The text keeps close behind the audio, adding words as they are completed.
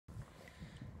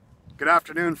Good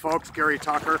afternoon, folks. Gary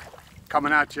Tucker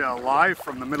coming at you live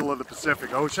from the middle of the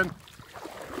Pacific Ocean,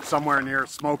 somewhere near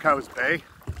Smokehouse Bay.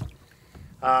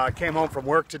 I came home from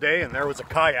work today and there was a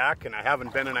kayak, and I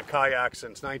haven't been in a kayak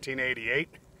since 1988,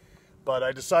 but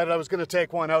I decided I was going to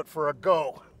take one out for a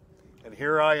go, and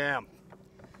here I am.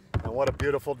 And what a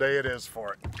beautiful day it is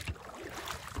for it.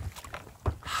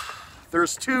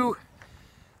 There's two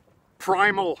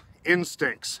primal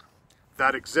instincts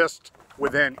that exist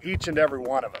within each and every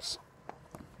one of us.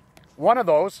 One of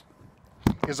those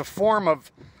is a form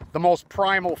of the most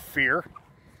primal fear,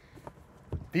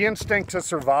 the instinct to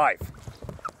survive.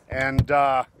 And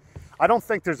I don't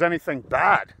think there's anything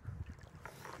bad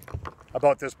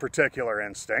about this particular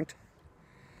instinct.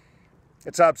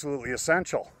 It's absolutely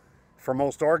essential for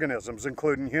most organisms,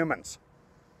 including humans.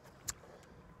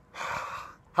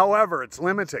 However, it's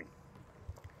limiting.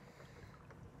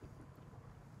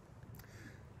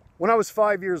 When I was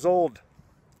 5 years old,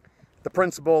 the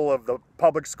principal of the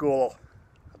public school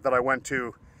that I went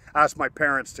to asked my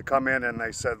parents to come in, and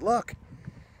they said, look,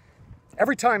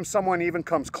 every time someone even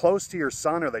comes close to your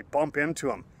son or they bump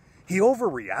into him, he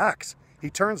overreacts.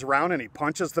 He turns around and he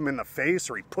punches them in the face,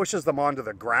 or he pushes them onto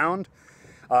the ground.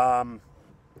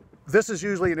 This is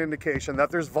usually an indication that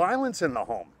there's violence in the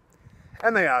home.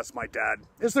 And they asked my dad,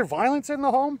 is there violence in the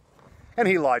home? And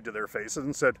he lied to their faces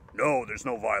and said, no, there's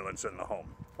no violence in the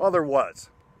home. Well, there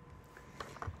was.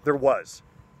 There was.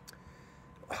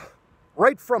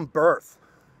 Right from birth,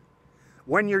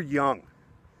 when you're young,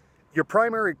 your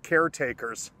primary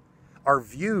caretakers are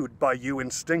viewed by you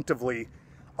instinctively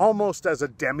almost as a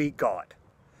demigod,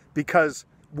 because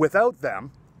without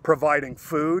them providing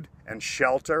food and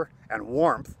shelter and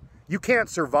warmth, you can't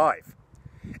survive.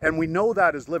 And we know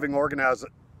that as living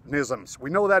organisms.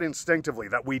 We know that instinctively,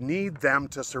 that we need them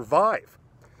to survive.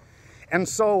 And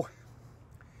so,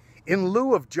 in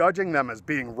lieu of judging them as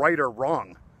being right or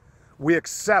wrong, we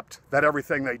accept that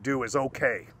everything they do is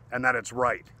okay and that it's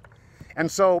right. And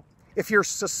so, if you're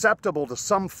susceptible to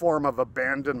some form of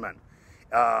abandonment,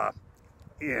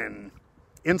 in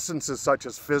instances such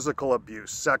as physical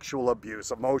abuse, sexual abuse,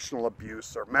 emotional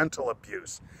abuse, or mental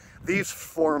abuse, these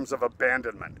forms of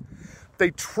abandonment,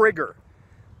 they trigger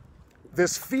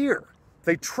this fear.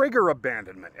 They trigger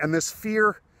abandonment and this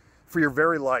fear for your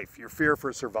very life, your fear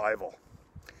for survival.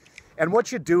 And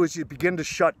what you do is you begin to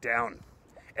shut down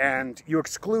and you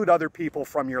exclude other people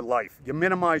from your life. You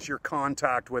minimize your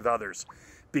contact with others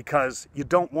because you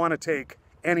don't want to take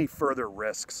any further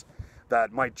risks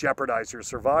that might jeopardize your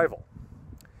survival.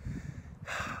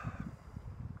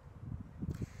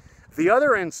 The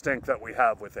other instinct that we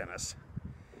have within us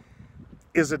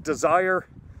is a desire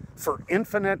for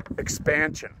infinite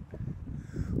expansion.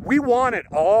 We want it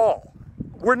all.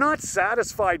 We're not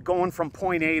satisfied going from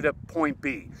point A to point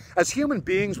B. As human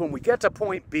beings, when we get to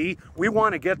point B, we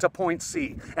want to get to point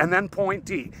C, and then point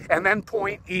D, and then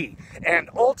point E.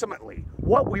 And ultimately,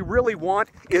 what we really want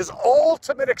is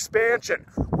ultimate expansion.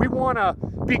 We want to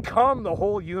become the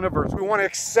whole universe. We want to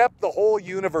accept the whole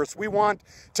universe. We want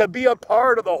to be a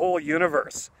part of the whole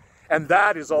universe. And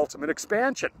that is ultimate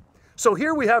expansion. So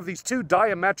here we have these two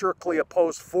diametrically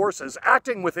opposed forces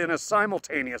acting within us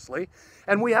simultaneously,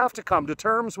 and we have to come to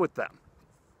terms with them.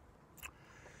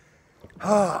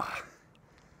 I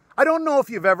don't know if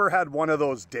you've ever had one of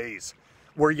those days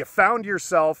where you found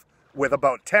yourself with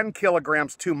about 10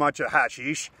 kilograms too much of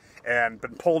hashish and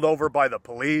been pulled over by the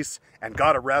police and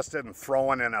got arrested and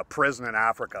thrown in a prison in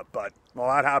Africa. But, well,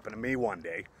 that happened to me one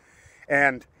day.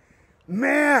 And,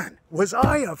 man, was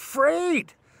I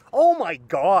afraid. Oh my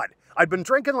God. I'd been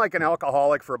drinking like an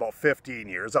alcoholic for about 15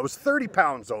 years. I was 30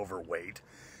 pounds overweight.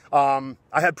 I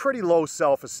had pretty low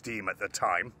self-esteem at the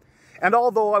time. And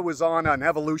although I was on an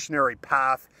evolutionary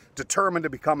path, determined to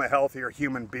become a healthier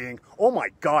human being, oh my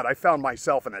God, I found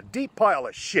myself in a deep pile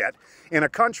of shit in a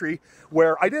country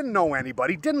where I didn't know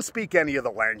anybody, didn't speak any of the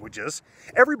languages.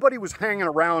 Everybody was hanging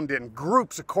around in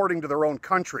groups according to their own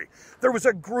country. There was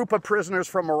a group of prisoners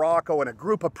from Morocco and a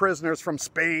group of prisoners from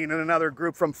Spain and another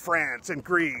group from France and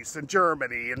Greece and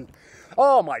Germany. And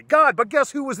oh my God, but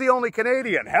guess who was the only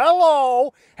Canadian?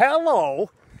 Hello, hello.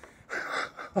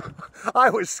 I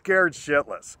was scared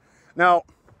shitless. Now,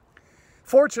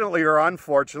 fortunately or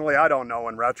unfortunately, I don't know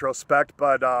in retrospect,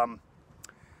 but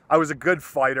I was a good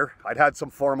fighter. I'd had some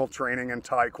formal training in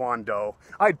Taekwondo.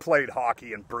 I'd played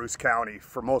hockey in Bruce County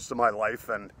for most of my life,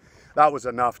 and that was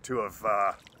enough to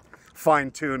have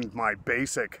fine-tuned my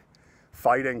basic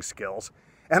fighting skills.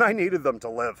 And I needed them to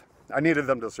live. I needed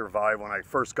them to survive when I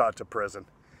first got to prison.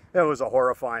 It was a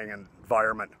horrifying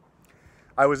environment.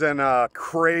 I was in a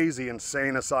crazy,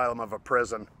 insane asylum of a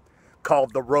prison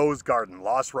called the Rose Garden,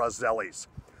 Los Roselis.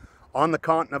 on the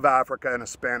continent of Africa in a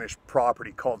Spanish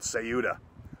property called Ceuta.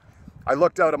 I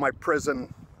looked out of my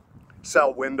prison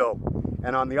cell window,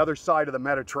 and on the other side of the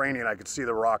Mediterranean, I could see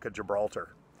the Rock of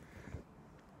Gibraltar.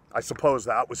 I suppose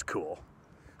that was cool.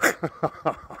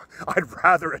 I'd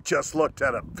rather have just looked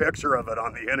at a picture of it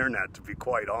on the internet, to be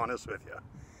quite honest with you.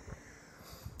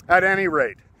 At any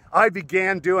rate, I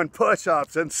began doing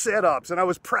push-ups and sit-ups, and I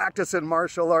was practicing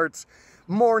martial arts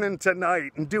morning to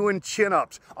night and doing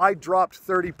chin-ups. I dropped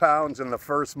 30 pounds in the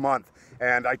first month,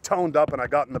 and I toned up and I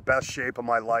got in the best shape of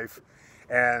my life.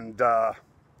 And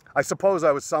I suppose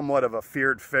I was somewhat of a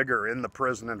feared figure in the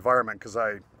prison environment because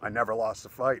I never lost a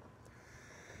fight.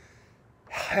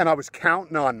 And I was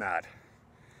counting on that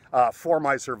for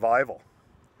my survival.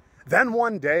 Then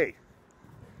one day,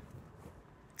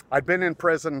 I'd been in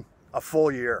prison a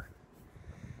full year,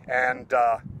 and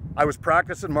I was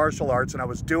practicing martial arts, and I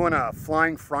was doing a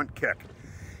flying front kick,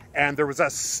 and there was a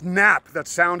snap that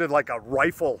sounded like a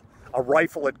rifle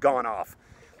had gone off,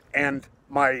 and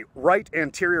my right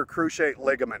anterior cruciate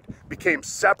ligament became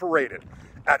separated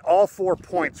at all 4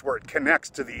 points where it connects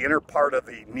to the inner part of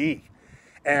the knee,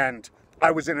 and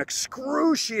I was in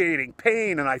excruciating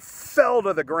pain, and I fell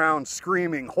to the ground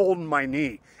screaming, holding my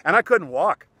knee, and I couldn't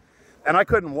walk. And I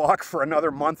couldn't walk for another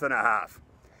month and a half.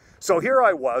 So here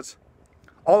I was,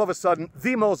 all of a sudden,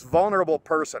 the most vulnerable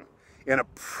person in a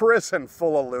prison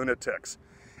full of lunatics.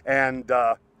 And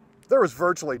there was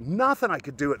virtually nothing I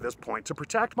could do at this point to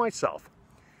protect myself.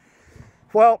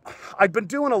 Well, I'd been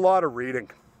doing a lot of reading.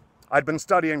 I'd been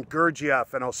studying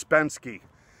Gurdjieff and Ouspensky.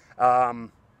 A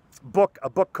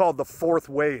book called The Fourth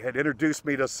Way had introduced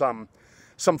me to some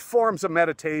forms of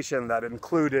meditation that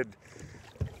included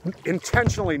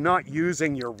intentionally not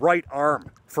using your right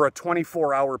arm for a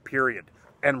 24-hour period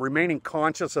and remaining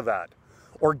conscious of that,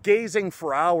 or gazing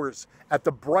for hours at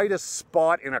the brightest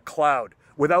spot in a cloud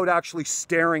without actually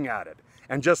staring at it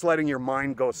and just letting your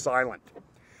mind go silent.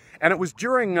 And it was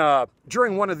during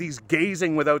one of these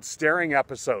gazing without staring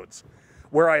episodes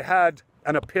where I had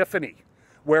an epiphany,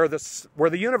 where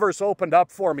the universe opened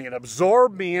up for me and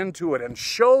absorbed me into it and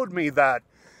showed me that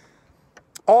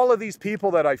all of these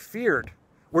people that I feared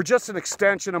were just an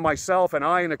extension of myself, and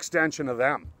I an extension of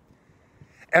them.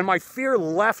 And my fear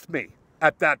left me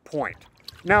at that point.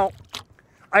 Now,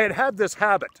 I had this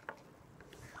habit.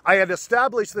 I had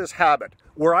established this habit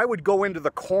where I would go into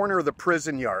the corner of the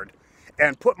prison yard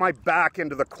and put my back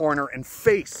into the corner and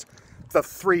face the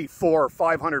 300, 400,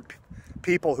 500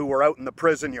 people who were out in the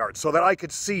prison yard so that I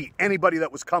could see anybody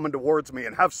that was coming towards me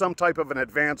and have some type of an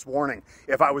advance warning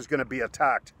if I was going to be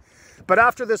attacked. But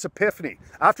after this epiphany,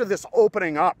 after this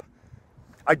opening up,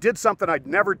 I did something I'd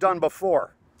never done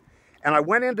before. And I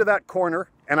went into that corner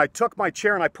and I took my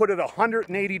chair and I put it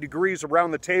 180 degrees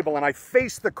around the table and I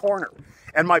faced the corner.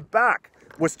 And my back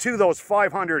was to those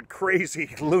 500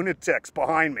 crazy lunatics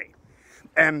behind me.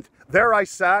 And there I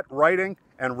sat writing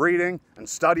and reading and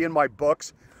studying my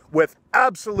books with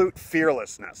absolute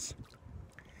fearlessness.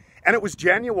 And it was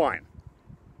genuine.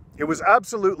 It was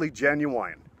absolutely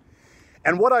genuine.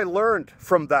 And what I learned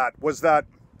from that was that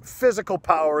physical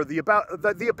power, the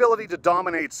ability to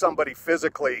dominate somebody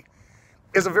physically,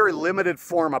 is a very limited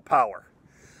form of power.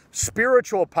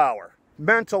 Spiritual power,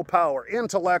 mental power,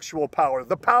 intellectual power,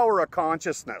 the power of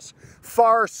consciousness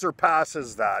far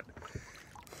surpasses that.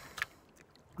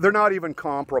 They're not even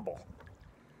comparable.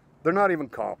 They're not even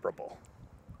comparable.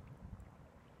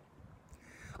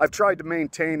 I've tried to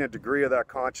maintain a degree of that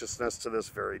consciousness to this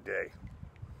very day.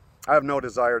 I have no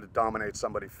desire to dominate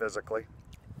somebody physically.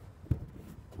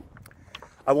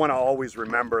 I want to always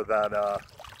remember that,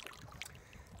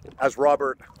 as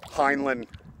Robert Heinlein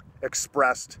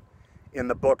expressed in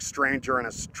the book Stranger in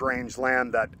a Strange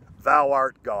Land, that thou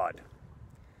art God.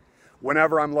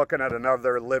 Whenever I'm looking at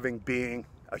another living being,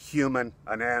 a human,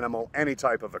 an animal, any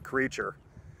type of a creature,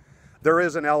 there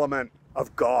is an element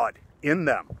of God in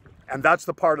them. And that's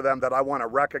the part of them that I want to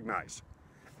recognize.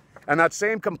 And that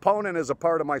same component is a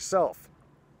part of myself.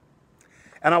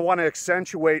 And I want to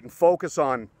accentuate and focus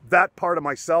on that part of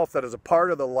myself that is a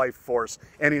part of the life force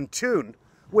and in tune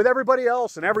with everybody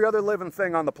else and every other living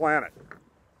thing on the planet.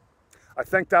 I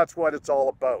think that's what it's all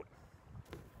about.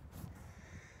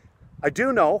 I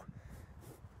do know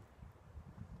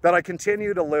that I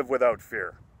continue to live without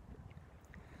fear.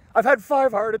 I've had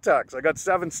 5 heart attacks. I got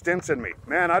 7 stints in me.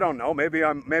 Man, I don't know. Maybe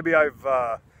I've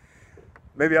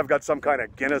got some kind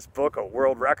of Guinness Book of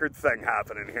World Record thing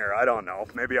happening here. I don't know.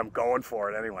 Maybe I'm going for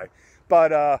it anyway.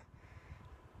 But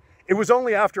it was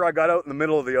only after I got out in the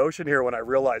middle of the ocean here when I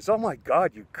realized, oh my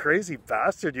God, you crazy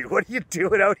bastard, what are you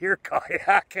doing out here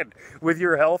kayaking with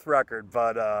your health record?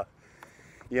 But,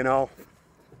 you know,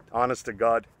 honest to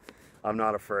God, I'm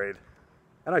not afraid.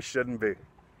 And I shouldn't be.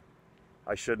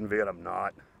 I shouldn't be, and I'm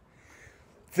not.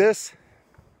 This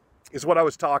is what I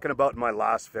was talking about in my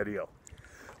last video.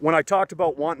 When I talked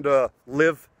about wanting to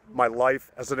live my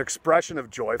life as an expression of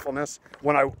joyfulness,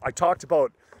 when I talked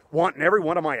about wanting every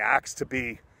one of my acts to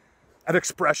be an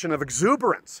expression of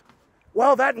exuberance.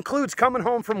 Well, that includes coming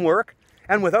home from work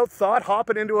and without thought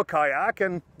hopping into a kayak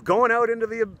and going out into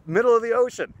the middle of the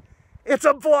ocean. It's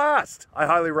a blast. I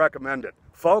highly recommend it.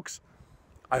 Folks,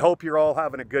 I hope you're all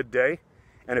having a good day.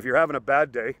 And if you're having a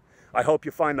bad day, I hope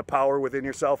you find the power within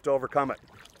yourself to overcome it.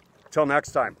 Till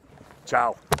next time,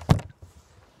 ciao.